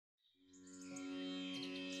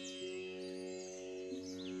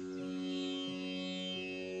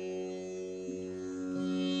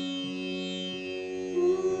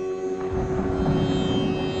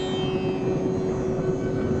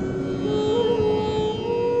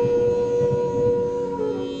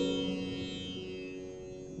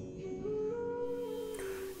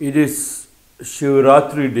It is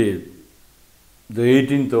Shivaratri Day, the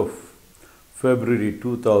 18th of February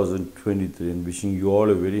 2023, and wishing you all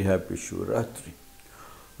a very happy Shivaratri.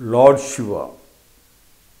 Lord Shiva,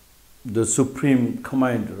 the Supreme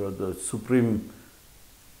Commander or the Supreme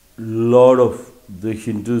Lord of the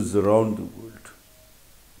Hindus around the world,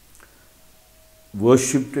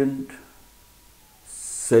 worshipped and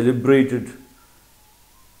celebrated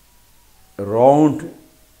around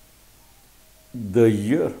the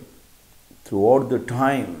year, throughout the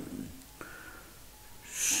time.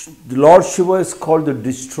 The Lord Shiva is called the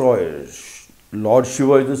destroyer. Lord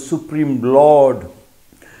Shiva is the Supreme Lord.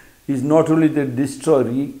 He is not only the destroyer,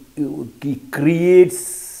 he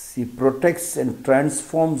creates, he protects and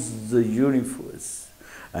transforms the universe.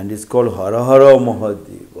 And it's called Hara Hara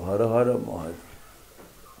Mahadev. Hara Hara Mahadev.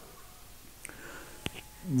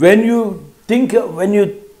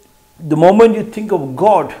 The moment you think of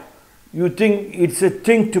God, you think it's a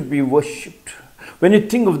thing to be worshipped. When you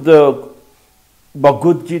think of the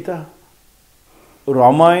Bhagavad Gita,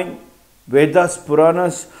 Ramayana, Vedas,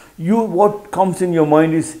 Puranas, what comes in your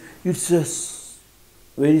mind is it's a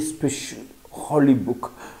very special, holy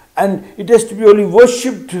book. And it has to be only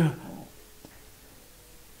worshipped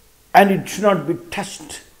and it should not be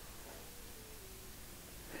touched.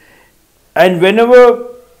 And whenever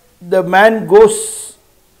the man goes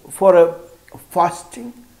for a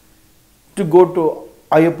fasting, to go to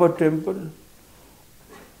Ayyappa temple,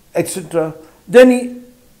 etc., then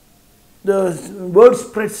the word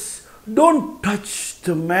spreads, don't touch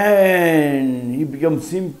the man, he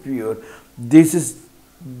becomes impure. This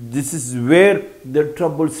is where the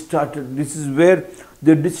trouble started. This is where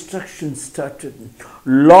the destruction started.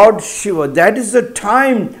 Lord Shiva, that is the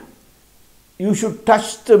time you should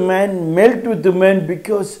touch the man, melt with the man,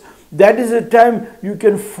 because that is the time you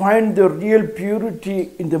can find the real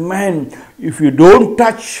purity in the man. If you don't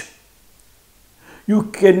touch, you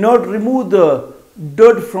cannot remove the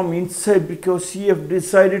dirt from inside, because he have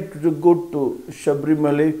decided to go to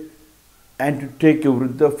Shabrimala and to take a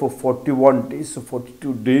Vriddha for 41 days or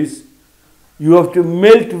 42 days. You have to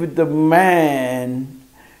melt with the man,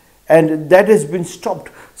 and that has been stopped.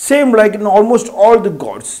 Same like in almost all the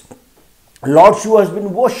gods. Lord Shiva has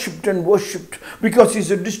been worshipped and worshipped because he is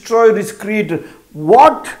a destroyer, he is creator.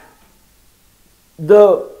 What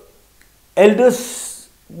the elders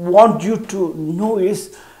want you to know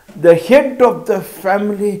is the head of the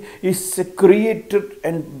family is a creator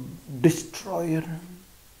and destroyer.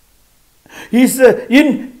 He is the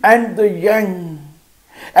yin and the yang.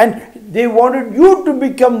 And they wanted you to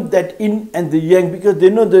become that yin and the yang because they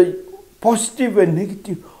know the positive and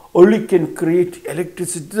negative only can create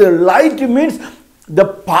electricity. The light means the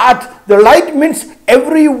path. The light means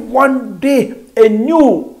every one day a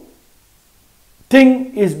new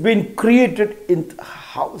thing is being created in the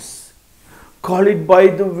house. Call it by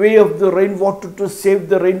the way of the rainwater to save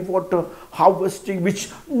the rainwater harvesting, which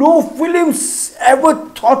no films ever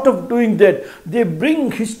thought of doing that. They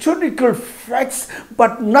bring historical facts,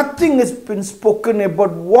 but nothing has been spoken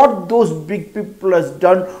about what those big people has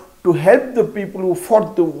done to help the people who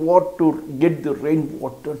fought the war to get the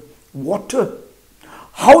rainwater. Water.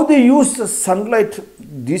 How they use the sunlight.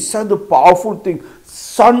 These are the powerful things.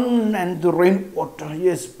 Sun and the rainwater.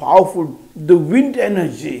 Yes, powerful. The wind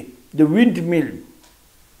energy. The windmill.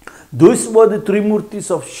 Those were the three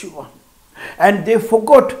murtis of Shiva. And they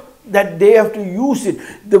forgot that they have to use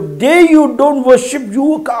it. The day you don't worship,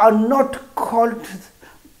 you are not called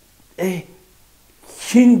a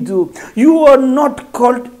Hindu. You are not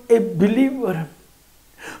called a believer.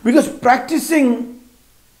 Because practicing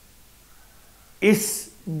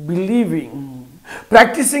is believing.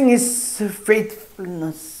 Practicing is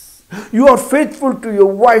faithfulness. You are faithful to your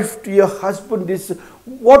wife, to your husband.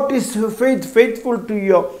 What is faith? Faithful to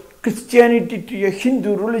your Christianity, to your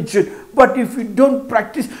Hindu religion. But if you don't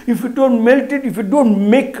practice, if you don't melt it, if you don't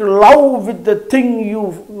make love with the thing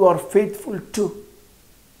you are faithful to.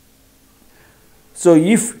 So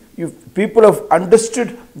if people have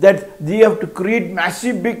understood that they have to create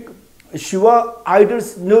massive big Shiva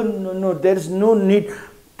idols, no, there is no need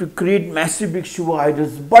to create massive big Shiva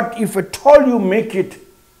idols. But if at all you make it,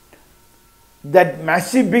 that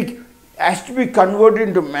massive big has to be converted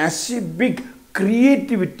into massive big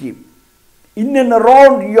creativity in and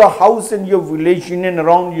around your house and your village, in and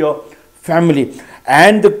around your family.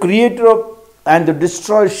 And the creator of and the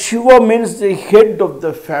destroyer, Shiva means the head of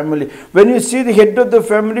the family. When you see the head of the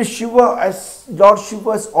family, Shiva, as Lord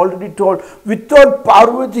Shiva has already told, without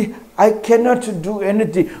Parvati, I cannot do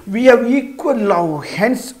anything. We have equal love.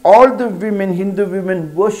 Hence, all the women, Hindu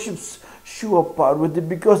women, worships Shiva Parvati,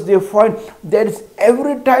 because they find there is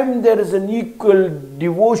every time there is an equal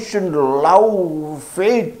devotion, love,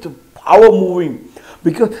 faith, power moving.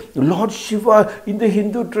 Because Lord Shiva in the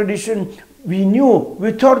Hindu tradition, we knew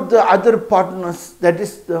without the other partners, that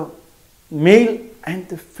is the male and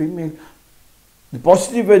the female, the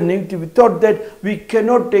positive and negative, without that we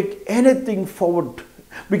cannot take anything forward,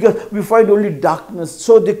 because we find only darkness.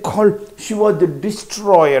 So they call Shiva the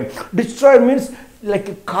destroyer. Destroyer means like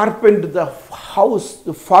a carpenter, the house,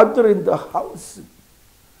 the father in the house.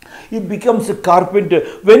 He becomes a carpenter.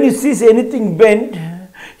 When he sees anything bent,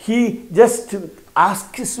 he just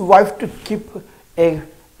asks his wife to keep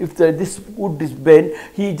if this wood is bent,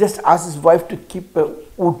 he just asks his wife to keep a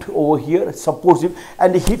wood over here, supports him,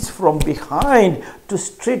 and he hits from behind to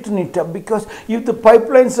straighten it up, because if the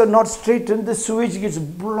pipelines are not straightened, the sewage gets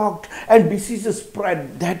blocked and diseases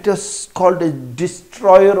spread. That is called a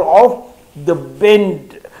destroyer of the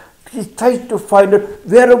bend. He tries to find out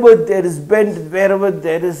wherever there is bend, wherever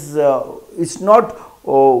there is, it's not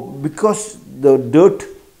because the dirt,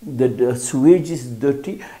 the sewage is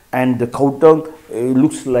dirty and the cow dung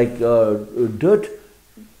looks like dirt,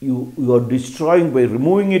 you are destroying by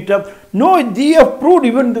removing it up. No, they have proved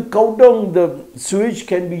even the cow dung, the sewage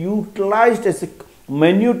can be utilized as a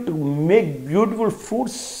manure to make beautiful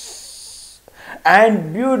fruits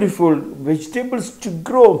and beautiful vegetables to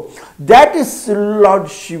grow. That is Lord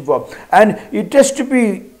Shiva, and it has to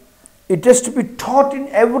be taught in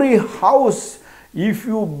every house. If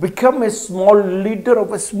you become a small leader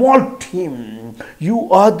of a small team,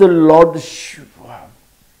 you are the Lord Shiva,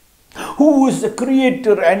 who is the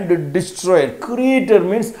creator and the destroyer. Creator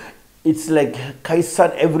means it's like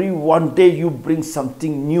Kaisan, every one day you bring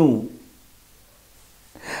something new.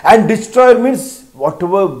 And destroyer means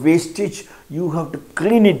whatever wastage, you have to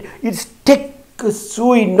clean it. It's take a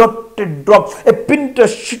suey, not a drop, a pint of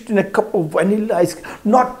shit in a cup of vanilla ice,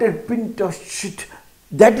 not a pint of shit.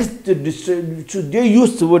 That is the destroyer. So they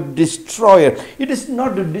use the word destroyer. It is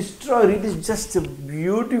not a destroyer, it is just a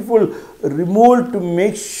beautiful removal to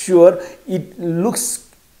make sure it looks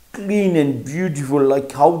clean and beautiful,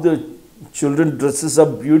 like how the children dresses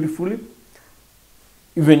up beautifully.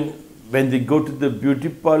 Even when they go to the beauty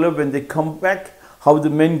parlor, when they come back, how the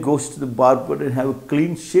men goes to the barber and have a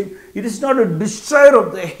clean shave. It is not a destroyer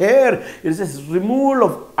of the hair, it is a removal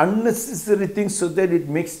of unnecessary things so that it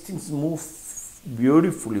makes things move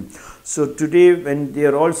beautifully. So today when they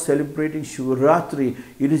are all celebrating Shivaratri,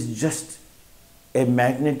 it is just a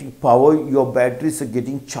magnetic power. Your batteries are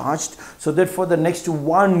getting charged so that for the next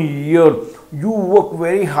 1 year you work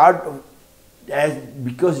very hard,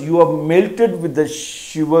 because you are melted with the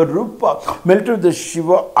Shiva Rupa, melted with the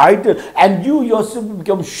Shiva idol, and you yourself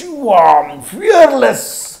become Shiva,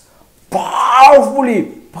 fearless,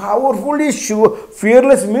 powerfully Shiva.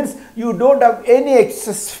 Fearless means you don't have any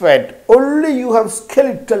excess fat, only you have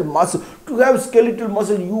skeletal muscle. To have skeletal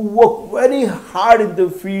muscle, you work very hard in the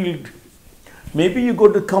field. Maybe you go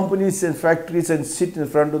to companies and factories and sit in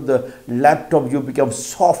front of the laptop, you become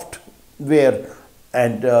software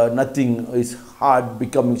and nothing is hard,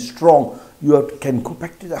 becoming strong. You can go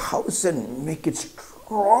back to the house and make it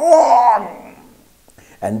strong.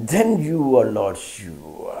 And then you are Lord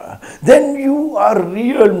Shiva. Then you are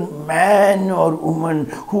real man or woman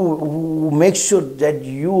who makes sure that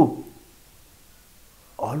you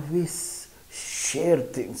always share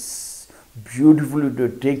things beautifully to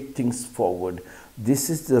take things forward. This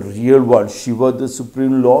is the real one, Shiva, the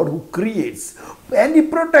Supreme Lord, who creates and he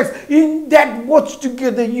protects. In that both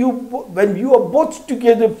together, when you are both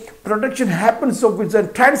together, protection happens of it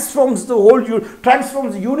and transforms the whole,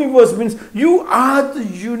 transforms the universe. Means you are the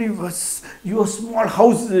universe. Your small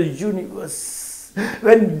house is the universe.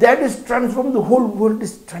 When that is transformed, the whole world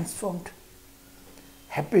is transformed.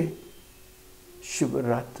 Happy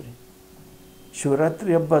Shivaratri.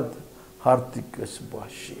 Shivaratri Abad Hartika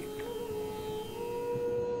Subhashi.